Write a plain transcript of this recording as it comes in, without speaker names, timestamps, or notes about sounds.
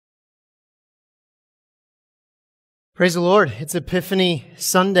Praise the Lord. It's Epiphany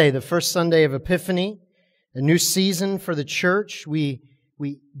Sunday, the first Sunday of Epiphany, a new season for the church. We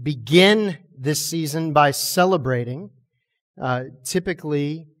begin this season by celebrating.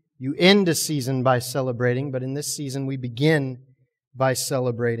 Typically, you end a season by celebrating, but in this season, we begin by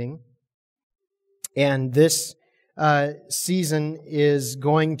celebrating. And this season is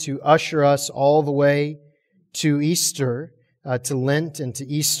going to usher us all the way to Easter, to Lent and to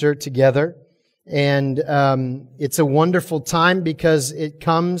Easter together. And it's a wonderful time because it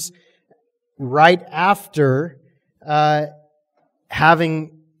comes right after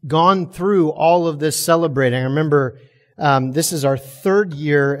having gone through all of this celebrating. I remember this is our third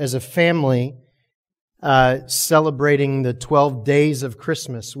year as a family celebrating the 12 days of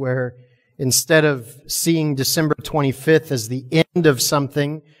Christmas, where instead of seeing December 25th as the end of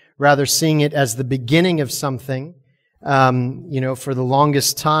something, rather seeing it as the beginning of something. For the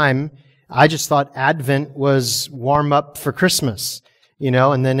longest time, I just thought Advent was warm up for Christmas,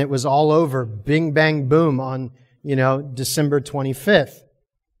 and then it was all over, bing, bang, boom on, December 25th.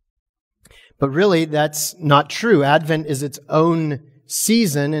 But really, that's not true. Advent is its own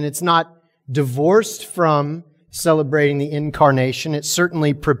season, and it's not divorced from celebrating the Incarnation. It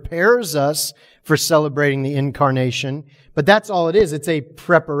certainly prepares us for celebrating the Incarnation, but that's all it is. It's a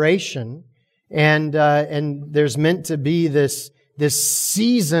preparation, and there's meant to be this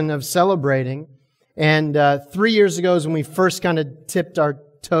season of celebrating. And 3 years ago is when we first kind of tipped our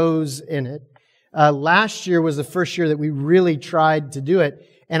toes in it. Last year was the first year that we really tried to do it.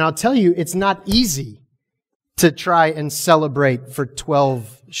 And I'll tell you, it's not easy to try and celebrate for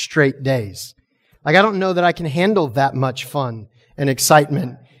 12 straight days. Like, I don't know that I can handle that much fun and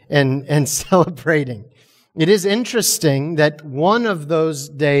excitement and celebrating. It is interesting that one of those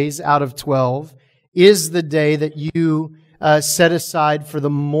days out of 12 is the day that you set aside for the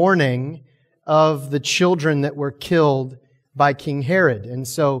mourning of the children that were killed by King Herod. And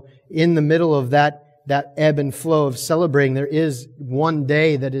so in the middle of that ebb and flow of celebrating, there is one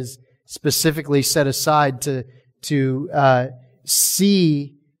day that is specifically set aside to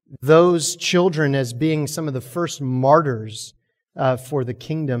see those children as being some of the first martyrs for the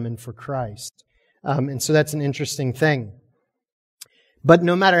kingdom and for Christ. And so that's an interesting thing. But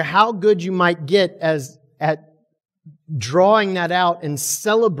no matter how good you might get at drawing that out and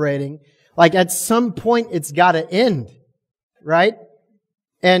celebrating, like at some point it's got to end, right?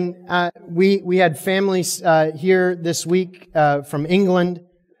 And we had families here this week from England.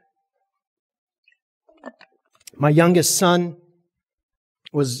 My youngest son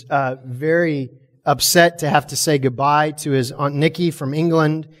was very upset to have to say goodbye to his Aunt Nikki from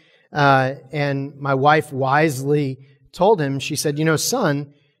England. And my wife wisely told him, she said,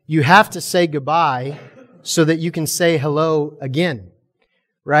 son, you have to say goodbye so that you can say hello again,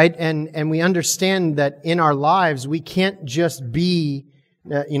 right? And we understand that in our lives, we can't just be,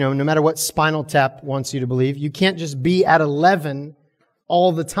 no matter what Spinal Tap wants you to believe, you can't just be at 11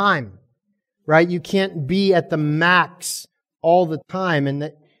 all the time, right? You can't be at the max all the time. And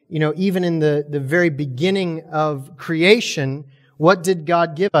that, even in the very beginning of creation, what did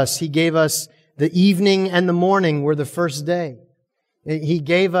God give us? He gave us the evening and the morning were the first day. He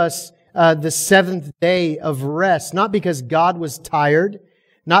gave us the seventh day of rest, not because God was tired,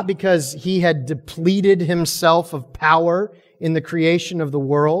 not because He had depleted Himself of power in the creation of the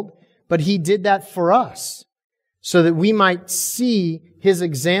world, but He did that for us so that we might see His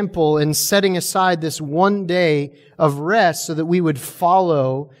example in setting aside this one day of rest so that we would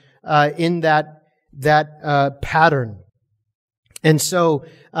follow in that pattern. And so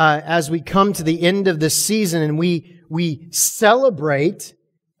as we come to the end of this season and we celebrate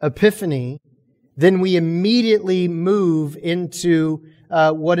Epiphany, then we immediately move into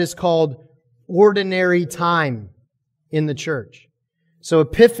what is called ordinary time in the church. So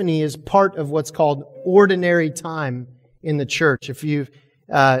Epiphany is part of what's called ordinary time in the church. If you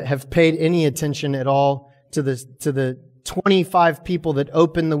have paid any attention at all to the 25 people that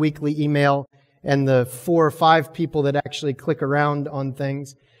open the weekly email and the 4 or 5 people that actually click around on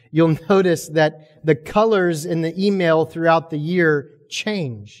things, you'll notice that the colors in the email throughout the year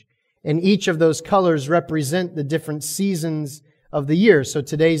change. And each of those colors represent the different seasons of the year. So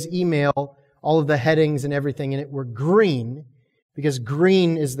today's email, all of the headings and everything in it were green, because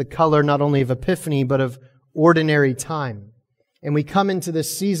green is the color not only of Epiphany, but of ordinary time. And we come into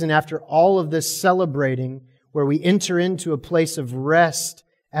this season after all of this celebrating, where we enter into a place of rest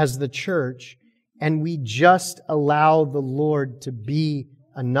as the church, and we just allow the Lord to be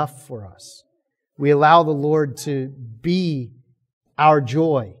enough for us. We allow the Lord to be our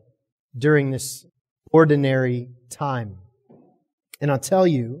joy during this ordinary time. And I'll tell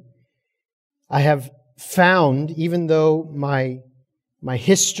you, I have found, even though my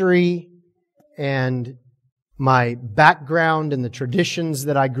history and my background and the traditions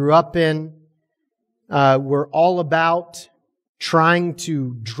that I grew up in were all about trying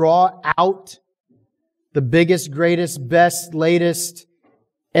to draw out the biggest, greatest, best, latest.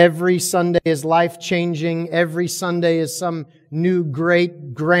 Every Sunday is life-changing. Every Sunday is some new,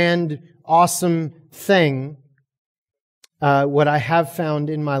 great, grand, awesome thing. What I have found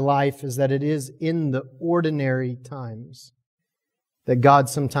in my life is that it is in the ordinary times that God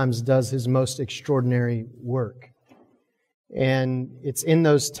sometimes does His most extraordinary work. And it's in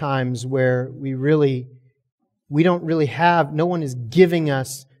those times where we don't really have, no one is giving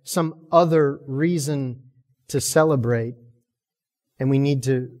us some other reason to celebrate. And we need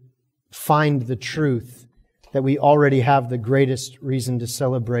to find the truth that we already have the greatest reason to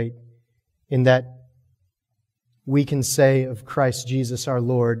celebrate, in that we can say of Christ Jesus our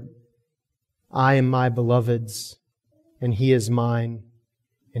Lord, I am my beloved's, and He is mine,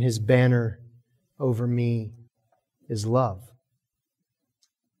 and His banner over me is love.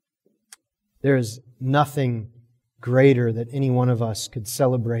 There is nothing greater that any one of us could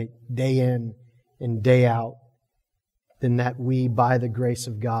celebrate day in and day out than that we, by the grace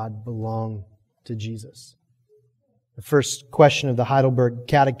of God, belong to Jesus. The first question of the Heidelberg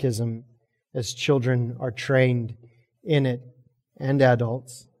Catechism, as children are trained in it, and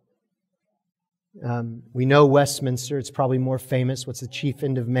adults. We know Westminster, it's probably more famous. What's the chief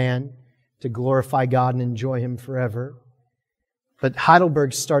end of man? To glorify God and enjoy Him forever. But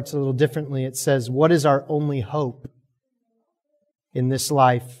Heidelberg starts a little differently. It says, what is our only hope in this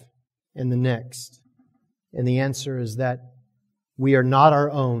life and the next? And the answer is that we are not our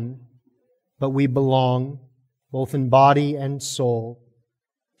own, but we belong, both in body and soul,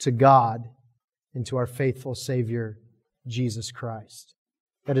 to God and to our faithful Savior, Jesus Christ.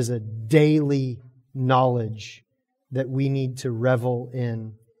 That is a daily knowledge that we need to revel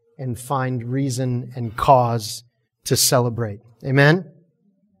in and find reason and cause to celebrate. Amen?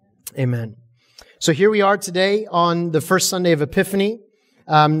 Amen. So here we are today on the first Sunday of Epiphany.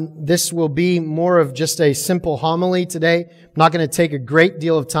 This will be more of just a simple homily today. I'm not going to take a great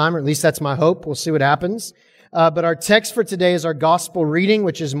deal of time, or at least that's my hope. We'll see what happens. But our text for today is our gospel reading,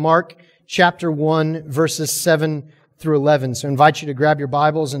 which is Mark chapter 1, verses 7 through 11. So I invite you to grab your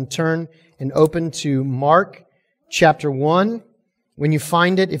Bibles and turn and open to Mark chapter 1. When you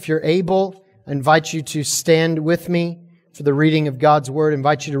find it, if you're able, I invite you to stand with me for the reading of God's Word. I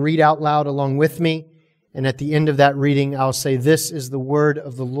invite you to read out loud along with me. And at the end of that reading, I'll say, "This is the word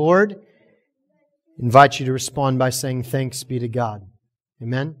of the Lord." I invite you to respond by saying, "Thanks be to God."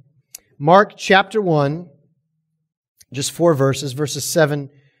 Amen. Mark chapter 1, just 4 verses, verses 7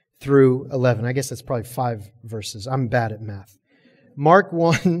 through 11. I guess that's probably 5 verses. I'm bad at math. Mark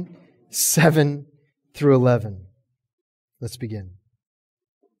 1, 7 through 11. Let's begin.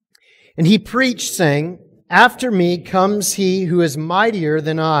 And He preached, saying, "After me comes He who is mightier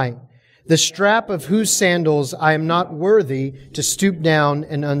than I, the strap of whose sandals I am not worthy to stoop down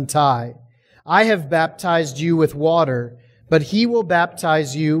and untie. I have baptized you with water, but He will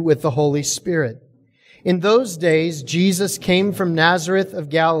baptize you with the Holy Spirit." In those days, Jesus came from Nazareth of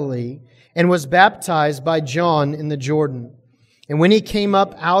Galilee and was baptized by John in the Jordan. And when He came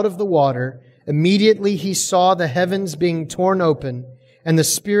up out of the water, immediately He saw the heavens being torn open and the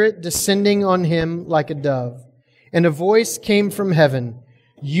Spirit descending on Him like a dove. And a voice came from heaven,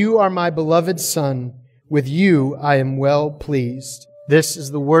 "You are my beloved Son. With you I am well pleased." This is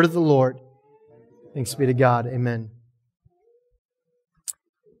the word of the Lord. Thanks be to God. Amen.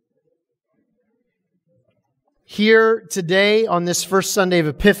 Here today on this first Sunday of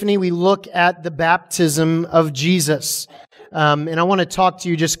Epiphany, we look at the baptism of Jesus. And I want to talk to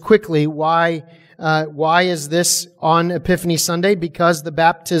you just quickly why is this on Epiphany Sunday? Because the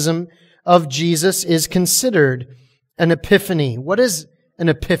baptism of Jesus is considered an epiphany. What is an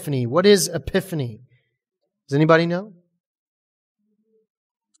epiphany? What is epiphany? Does anybody know?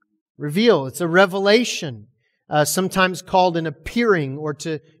 Reveal. It's a revelation, sometimes called an appearing or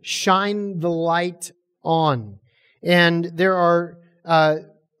to shine the light on. And there are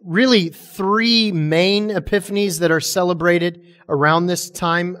really 3 main epiphanies that are celebrated around this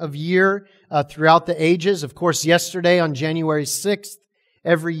time of year throughout the ages. Of course, yesterday on January 6th,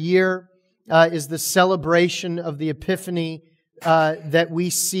 every year is the celebration of the Epiphany that we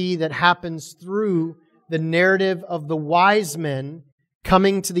see that happens through the narrative of the wise men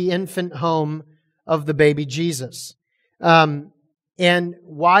coming to the infant home of the baby Jesus. And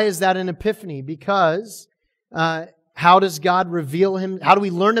why is that an epiphany? Because how does God reveal Him? How do we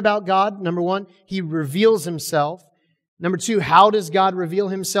learn about God? Number one, He reveals Himself. Number two, how does God reveal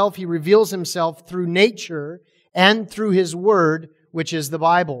Himself? He reveals Himself through nature and through His Word, which is the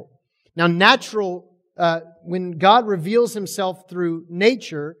Bible. Now, when God reveals Himself through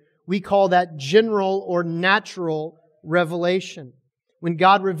nature, we call that general or natural revelation. When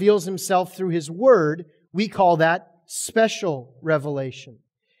God reveals Himself through His Word, we call that special revelation.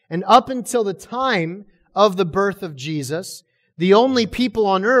 And up until the time of the birth of Jesus, the only people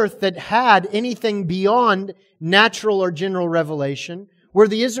on earth that had anything beyond natural or general revelation were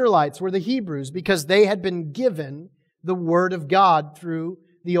the Israelites, were the Hebrews, because they had been given the Word of God through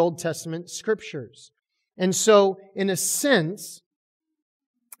the Old Testament Scriptures. And so, in a sense,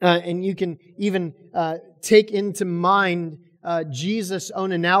 and you can even take into mind Jesus'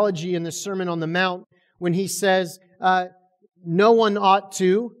 own analogy in the Sermon on the Mount when He says, no one ought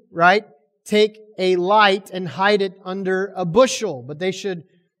to, right, take a light and hide it under a bushel, but they should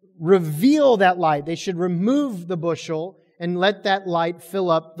reveal that light. They should remove the bushel and let that light fill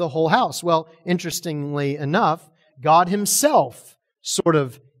up the whole house. Well, interestingly enough, God Himself sort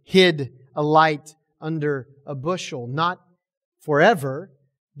of hid a light under a bushel, not forever,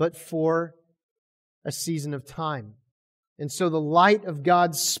 but for a season of time. And so the light of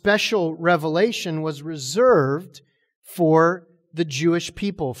God's special revelation was reserved for the Jewish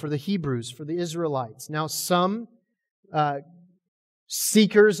people, for the Hebrews, for the Israelites. Now, some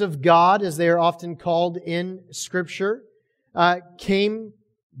seekers of God, as they are often called in Scripture, came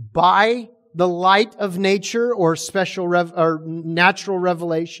by the light of nature or or natural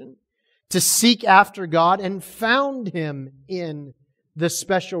revelation to seek after God and found Him in the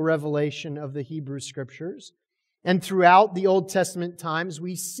special revelation of the Hebrew Scriptures. And throughout the Old Testament times,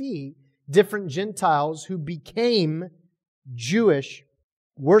 we see different Gentiles who became Jewish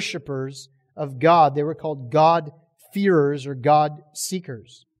worshipers of God. They were called God-fearers or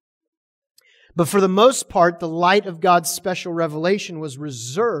God-seekers. But for the most part, the light of God's special revelation was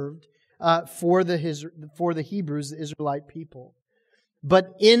reserved for the Hebrews, the Israelite people.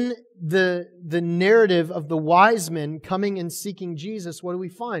 But in the narrative of the wise men coming and seeking Jesus, what do we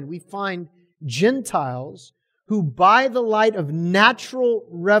find? We find Gentiles who, by the light of natural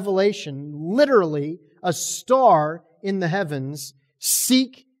revelation, literally a star in the heavens,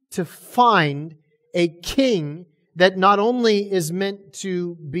 seek to find a king that not only is meant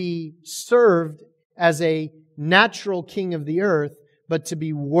to be served as a natural king of the earth, but to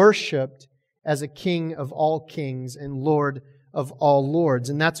be worshipped as a king of all kings and Lord of all lords.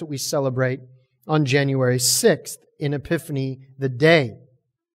 And that's what we celebrate on January 6th in Epiphany, the day.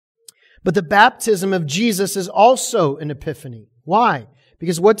 But the baptism of Jesus is also an epiphany. Why?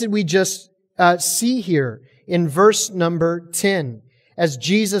 Because what did we just see here in verse number 10? As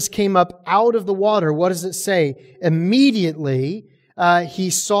Jesus came up out of the water, what does it say? Immediately, He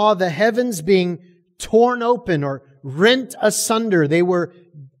saw the heavens being torn open or rent asunder. They were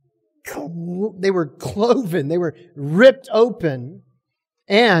cloven. They were ripped open.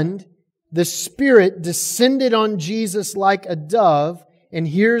 And the Spirit descended on Jesus like a dove. And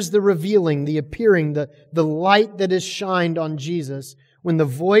here's the revealing, the appearing, the light that is shined on Jesus when the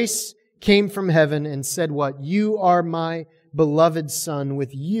voice came from heaven and said what? You are my beloved Son.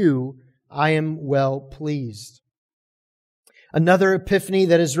 With you I am well pleased. Another epiphany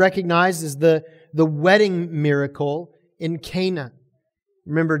that is recognized is the wedding miracle in Cana.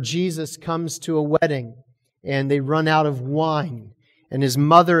 Remember, Jesus comes to a wedding and they run out of wine. And His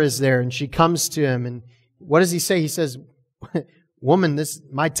mother is there and she comes to Him. And what does He say? He says, woman,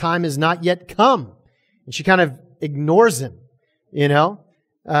 my time has not yet come. And she kind of ignores Him,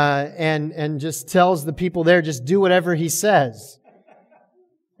 and just tells the people there, just do whatever He says.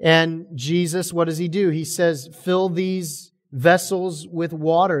 And Jesus, what does He do? He says, fill these vessels with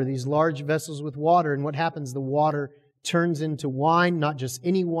water, these large vessels with water. And what happens? The water turns into wine, not just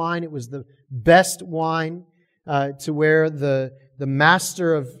any wine. It was the best wine, to where the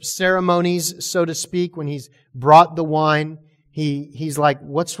master of ceremonies, so to speak, when He's brought the wine, He's like,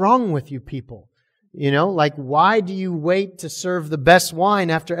 what's wrong with you people? Why do you wait to serve the best wine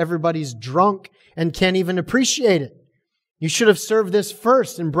after everybody's drunk and can't even appreciate it? You should have served this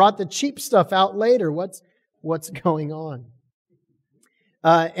first and brought the cheap stuff out later. What's going on?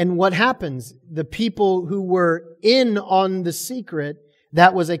 And what happens? The people who were in on the secret,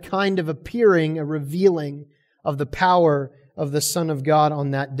 that was a kind of appearing, a revealing of the power of the Son of God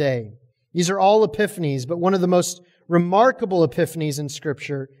on that day. These are all epiphanies, but one of the most remarkable epiphanies in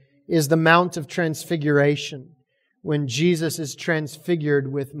Scripture is the Mount of Transfiguration, when Jesus is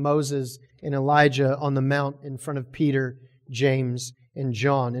transfigured with Moses and Elijah on the mount in front of Peter, James, and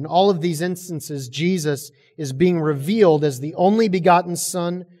John. In all of these instances, Jesus is being revealed as the only begotten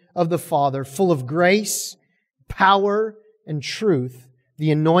Son of the Father, full of grace, power and truth,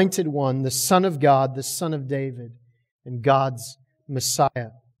 the Anointed One, the Son of God, the Son of David, and God's Messiah.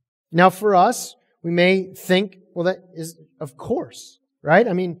 Now for us, we may think, well, that is, of course, right?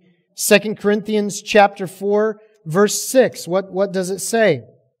 I mean, 2 Corinthians chapter 4, verse 6, what does it say?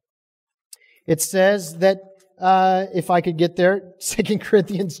 It says that, if I could get there, 2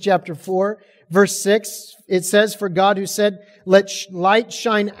 Corinthians chapter 4, verse 6, it says, "For God who said, 'Let light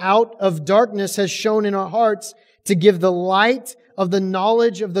shine out of darkness,' has shone in our hearts to give the light of the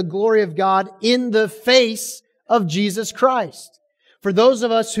knowledge of the glory of God in the face of Jesus Christ." For those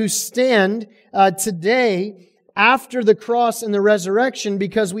of us who stand today after the cross and the resurrection,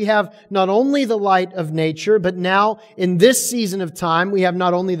 because we have not only the light of nature, but now in this season of time, we have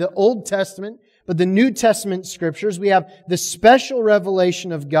not only the Old Testament, but the New Testament Scriptures. We have the special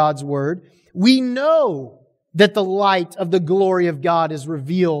revelation of God's Word. We know that the light of the glory of God is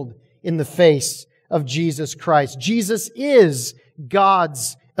revealed in the face of Jesus Christ. Jesus is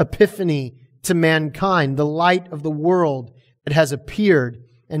God's epiphany to mankind, the light of the world that has appeared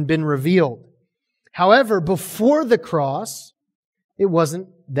and been revealed. However, before the cross, it wasn't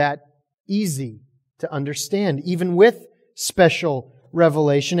that easy to understand, even with special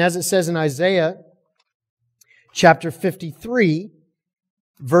revelation. As it says in Isaiah chapter 53,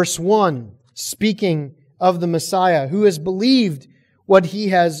 verse 1, speaking of the Messiah, "Who has believed what He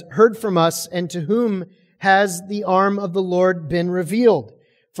has heard from us, and to whom has the arm of the Lord been revealed?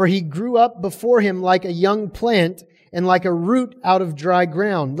 For He grew up before Him like a young plant, and like a root out of dry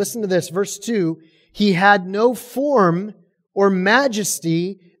ground." Listen to this, verse 2, "He had no form or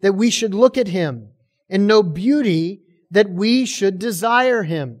majesty that we should look at Him, and no beauty that we should desire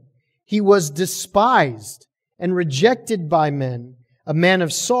Him. He was despised and rejected by men, a man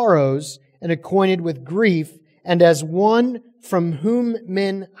of sorrows and acquainted with grief, and as one from whom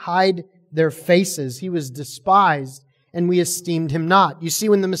men hide their faces. He was despised, and we esteemed Him not." You see,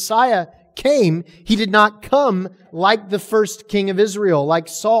 when the Messiah came, He did not come like the first king of Israel, like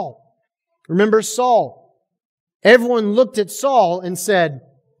Saul. Remember Saul? Everyone looked at Saul and said,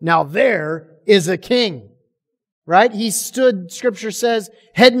 "Now there is a king." Right? He stood, Scripture says,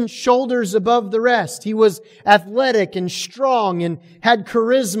 head and shoulders above the rest. He was athletic and strong and had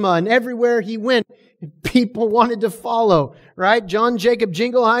charisma, and everywhere he went, people wanted to follow. Right? John Jacob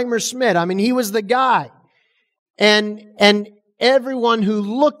Jingleheimer Smith. I mean, he was the guy. And everyone who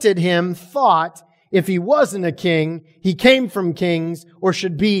looked at him thought, if he wasn't a king, he came from kings or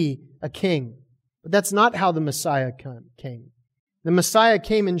should be a king. But that's not how the Messiah came. The Messiah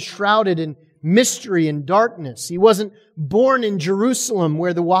came enshrouded in mystery and darkness. He wasn't born in Jerusalem,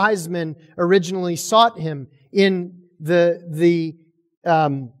 where the wise men originally sought Him, in the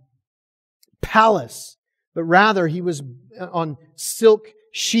palace, but rather He was on silk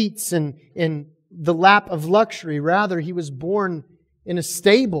sheets and in the lap of luxury. Rather, He was born in a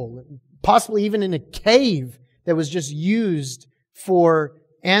stable, possibly even in a cave that was just used for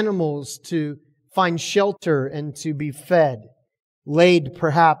animals to find shelter and to be fed, laid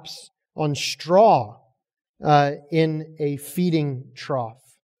perhaps on straw in a feeding trough.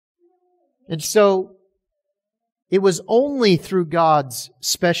 And so it was only through God's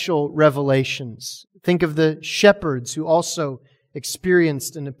special revelations. Think of the shepherds who also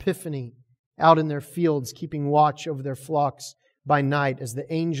experienced an epiphany out in their fields, keeping watch over their flocks by night, as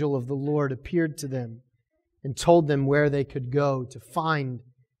the angel of the Lord appeared to them and told them where they could go to find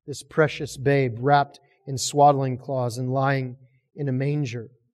this precious babe wrapped in swaddling cloths and lying in a manger.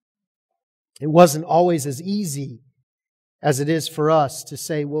 It wasn't always as easy as it is for us to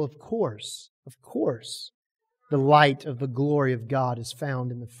say, well, of course, the light of the glory of God is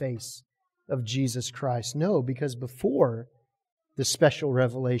found in the face of Jesus Christ. No, because before the special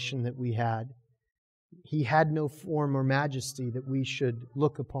revelation that we had, He had no form or majesty that we should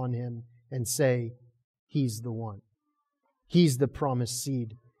look upon Him and say, He's the one. He's the promised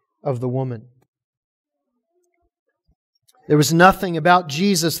seed of the woman. There was nothing about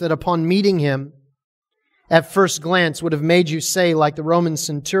Jesus that upon meeting Him, at first glance would have made you say, like the Roman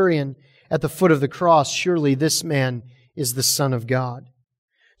centurion at the foot of the cross, surely this man is the Son of God.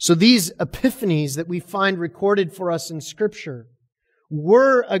 So these epiphanies that we find recorded for us in Scripture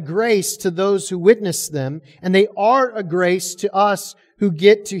were a grace to those who witnessed them, and they are a grace to us who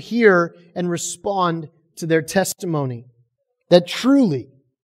get to hear and respond to their testimony. That truly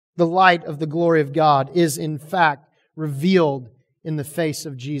the light of the glory of God is in fact revealed in the face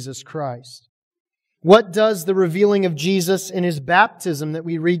of Jesus Christ. What does the revealing of Jesus in His baptism that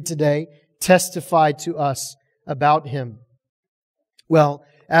we read today testify to us about Him? Well,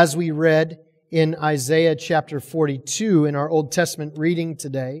 as we read in Isaiah chapter 42 in our Old Testament reading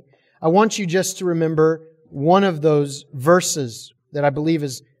today, I want you just to remember one of those verses that I believe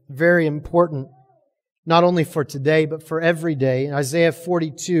is very important, not only for today, but for every day. In Isaiah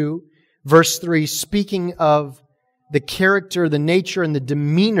 42, verse 3, speaking of the character, the nature, and the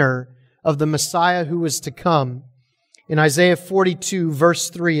demeanor of the Messiah who was to come. In Isaiah 42, verse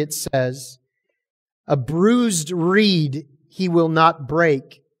 3, it says, "A bruised reed He will not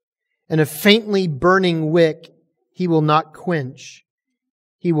break, and a faintly burning wick He will not quench.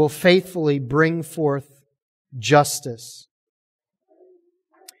 He will faithfully bring forth justice."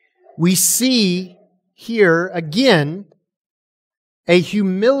 We see here again a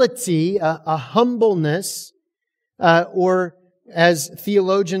humility, a humbleness, or as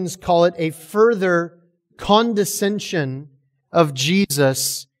theologians call it, a further condescension of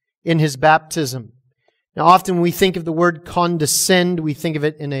Jesus in His baptism. Now, often when we think of the word condescend, we think of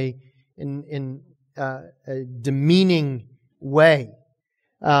it in a demeaning way.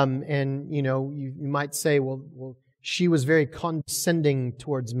 And, you might say, well, she was very condescending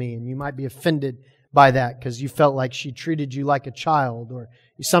towards me, and you might be offended by that because you felt like she treated you like a child or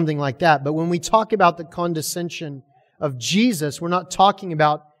something like that. But when we talk about the condescension of Jesus, we're not talking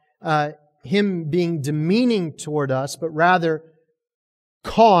about Him being demeaning toward us, but rather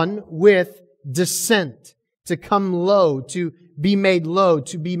con with descent, to come low, to be made low,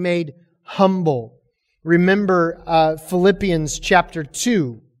 to be made humble. Remember Philippians chapter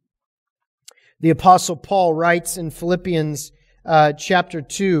 2. The Apostle Paul writes in Philippians chapter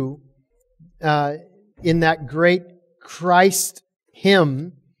 2, in that great Christ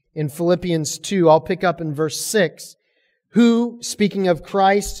hymn in Philippians 2, I'll pick up in verse 6, who, speaking of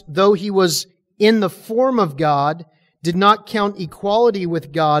Christ, though He was in the form of God, did not count equality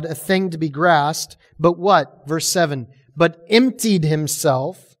with God a thing to be grasped, but what? Verse 7, but emptied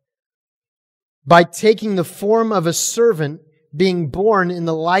Himself by taking the form of a servant, being born in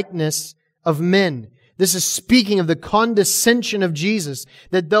the likeness of men. This is speaking of the condescension of Jesus,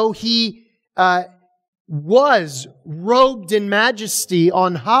 that though He was robed in majesty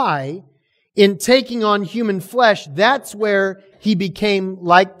on high, in taking on human flesh, that's where He became,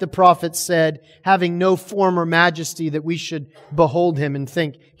 like the prophet said, having no form or majesty that we should behold Him and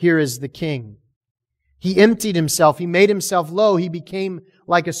think, here is the King. He emptied Himself. He made Himself low. He became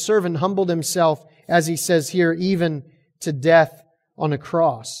like a servant, humbled Himself, as He says here, even to death on a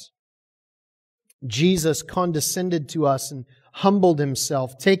cross. Jesus condescended to us and humbled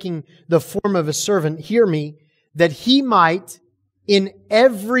Himself, taking the form of a servant, hear me, that He might in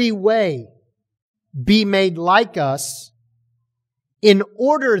every way be made like us, in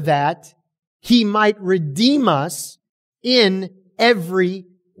order that He might redeem us in every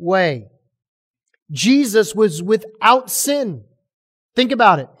way. Jesus was without sin. Think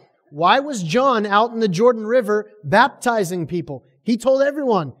about it. Why was John out in the Jordan River baptizing people? He told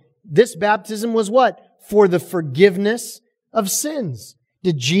everyone this baptism was what? For the forgiveness of sins.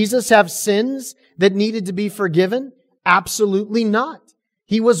 Did Jesus have sins that needed to be forgiven? Absolutely not.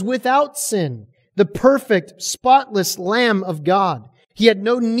 He was without sin, the perfect, spotless Lamb of God. He had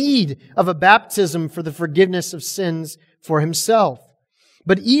no need of a baptism for the forgiveness of sins for Himself.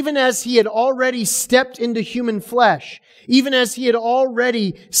 But even as He had already stepped into human flesh, even as He had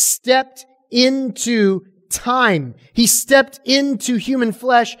already stepped into time, He stepped into human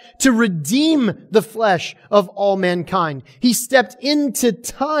flesh to redeem the flesh of all mankind. He stepped into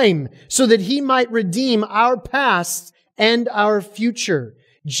time so that He might redeem our past and our future.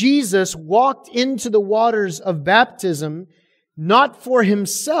 Jesus walked into the waters of baptism not for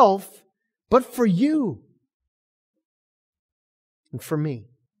Himself, but for you and for me.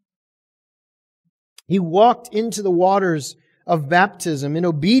 He walked into the waters of baptism in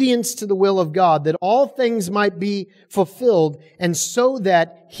obedience to the will of God, that all things might be fulfilled, and so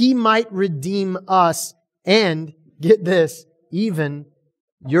that He might redeem us and, get this, even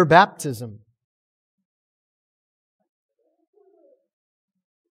your baptism.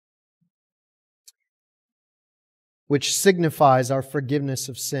 Which signifies our forgiveness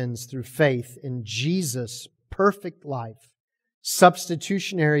of sins through faith in Jesus' perfect life,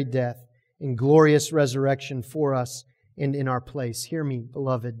 substitutionary death, and glorious resurrection for us and in our place. Hear me,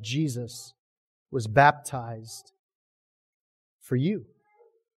 beloved, Jesus was baptized for you.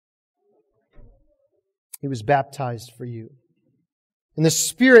 He was baptized for you. And the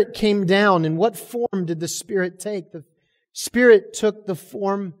Spirit came down. And what form did the Spirit take? The Spirit took the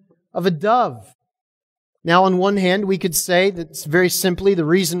form of a dove. Now, on one hand, we could say that very simply the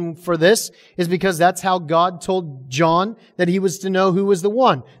reason for this is because that's how God told John that he was to know who was the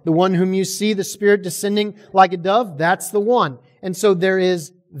one. The one whom you see, the Spirit descending like a dove, that's the one. And so there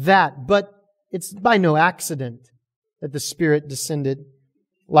is that. But it's by no accident that the Spirit descended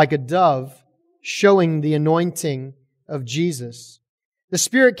like a dove showing the anointing of Jesus. The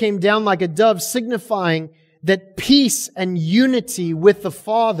Spirit came down like a dove, signifying that peace and unity with the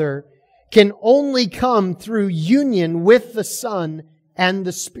Father can only come through union with the Son and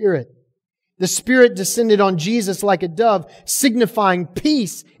the Spirit. The Spirit descended on Jesus like a dove, signifying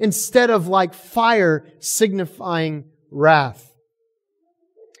peace instead of like fire, signifying wrath.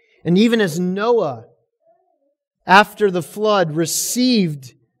 And even as Noah, after the flood,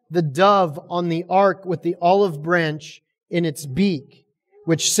 received the dove on the ark with the olive branch in its beak,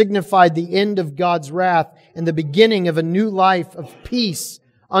 which signified the end of God's wrath and the beginning of a new life of peace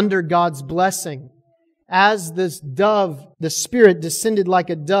under God's blessing. As this dove, the Spirit descended like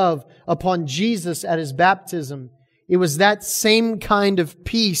a dove upon Jesus at His baptism, it was that same kind of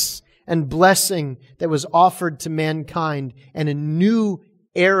peace and blessing that was offered to mankind, and a new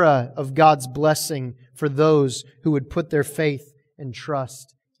era of God's blessing for those who would put their faith and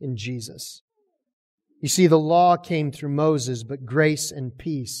trust in Jesus. You see, the law came through Moses, but grace and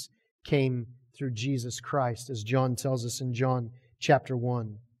peace came through Jesus Christ, as John tells us in John chapter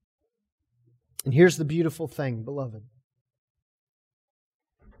 1. And here's the beautiful thing, beloved.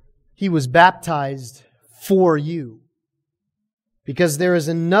 He was baptized for you, because there is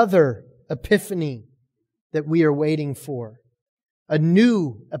another Epiphany that we are waiting for, a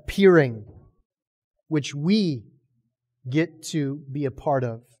new appearing, which we get to be a part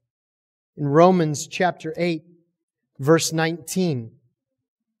of. In Romans chapter 8, verse 19,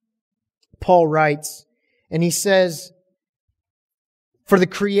 Paul writes, and he says, "For the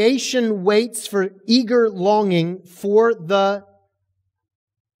creation waits for eager longing for the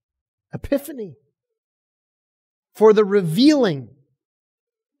Epiphany, for the revealing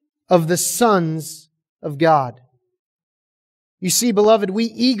of the sons of God." You see, beloved, we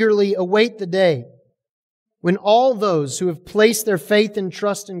eagerly await the day when all those who have placed their faith and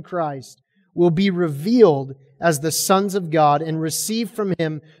trust in Christ will be revealed as the sons of God and receive from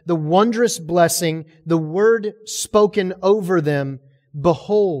Him the wondrous blessing, the word spoken over them,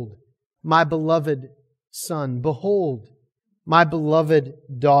 "Behold, my beloved Son. Behold, my beloved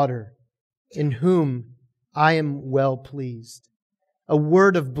daughter, in whom I am well pleased." A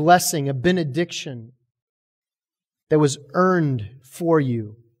word of blessing, a benediction that was earned for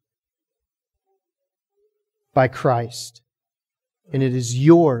you by Christ. And it is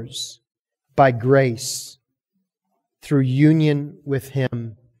yours by grace through union with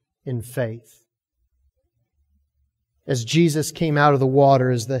Him in faith. As Jesus came out of the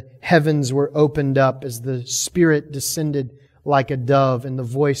water, as the heavens were opened up, as the Spirit descended like a dove, and the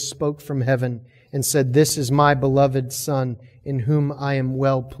voice spoke from heaven and said, "This is my beloved Son, in whom I am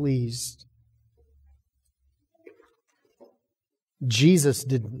well pleased." Jesus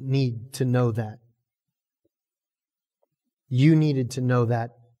didn't need to know that. You needed to know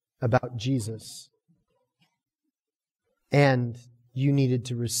that about Jesus. And you needed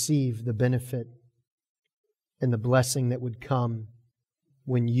to receive the benefit and the blessing that would come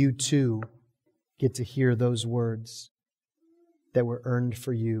when you too get to hear those words that were earned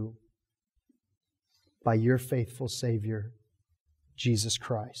for you by your faithful Savior, Jesus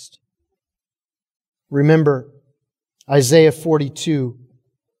Christ. Remember Isaiah 42,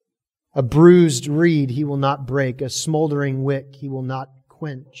 "A bruised reed He will not break, a smoldering wick He will not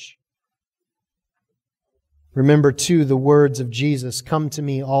quench." Remember too the words of Jesus, "Come to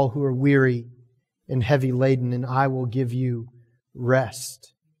me, all who are weary and heavy laden, and I will give you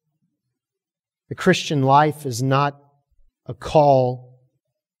rest." The Christian life is not a call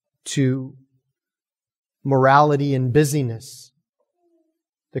to morality and busyness.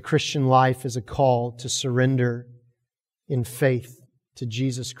 The Christian life is a call to surrender in faith to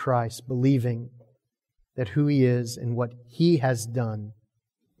Jesus Christ, believing that who He is and what He has done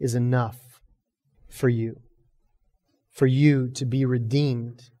is enough for you to be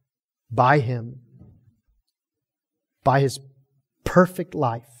redeemed by Him, by His perfect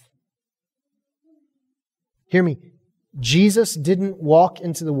life. Hear me. Jesus didn't walk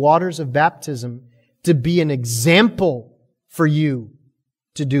into the waters of baptism to be an example for you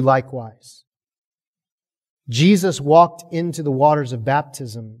to do likewise. Jesus walked into the waters of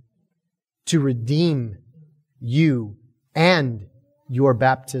baptism to redeem you and your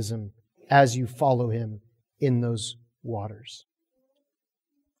baptism as you follow Him in those waters.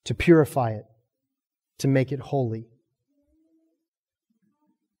 To purify it, to make it holy,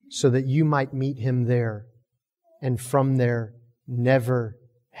 so that you might meet Him there, and from there never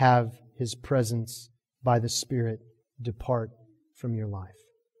have His presence by the Spirit depart from your life.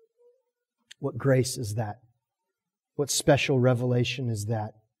 What grace is that? What special revelation is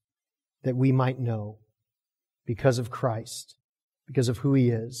that? That we might know, because of Christ, because of who He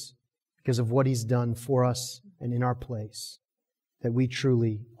is, because of what He's done for us and in our place, that we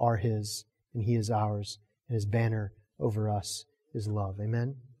truly are His and He is ours, and His banner over us is love.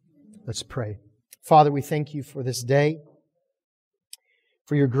 Amen? Let's pray. Father, we thank You for this day,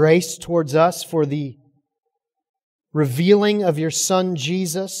 for Your grace towards us, for the revealing of Your Son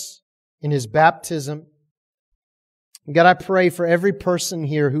Jesus in His baptism. God, I pray for every person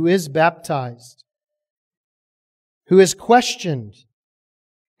here who is baptized, who has questioned,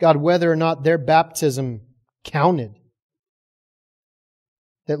 God, whether or not their baptism counted.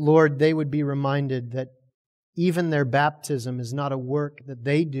 That, Lord, they would be reminded that even their baptism is not a work that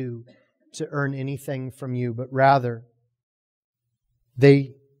they do to earn anything from You, but rather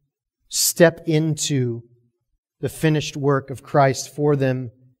they step into the finished work of Christ for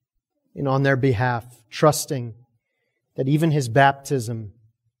them and on their behalf, trusting that even His baptism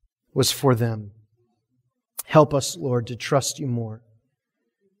was for them. Help us, Lord, to trust You more.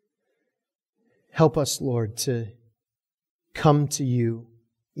 Help us, Lord, to come to You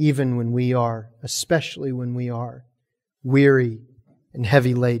even when we are, especially when we are weary and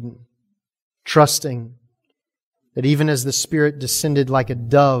heavy laden, trusting that even as the Spirit descended like a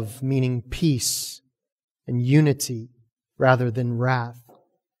dove, meaning peace and unity rather than wrath,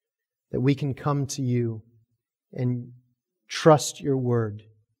 that we can come to You and trust Your word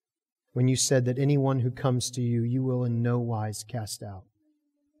when You said that anyone who comes to You, You will in no wise cast out,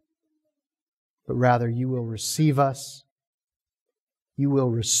 but rather You will receive us, You will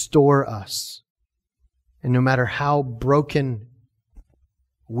restore us, and no matter how broken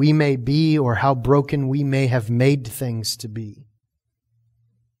we may be or how broken we may have made things to be,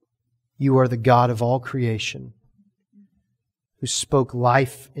 You are the God of all creation, who spoke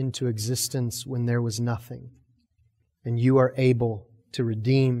life into existence when there was nothing. And You are able to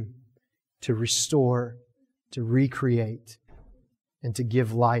redeem, to restore, to recreate, and to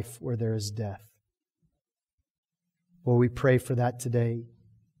give life where there is death. Lord, we pray for that today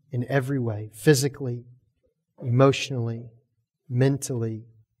in every way, physically, emotionally, mentally,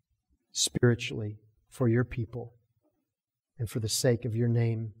 spiritually, for Your people and for the sake of Your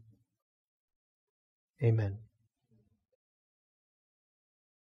name. Amen.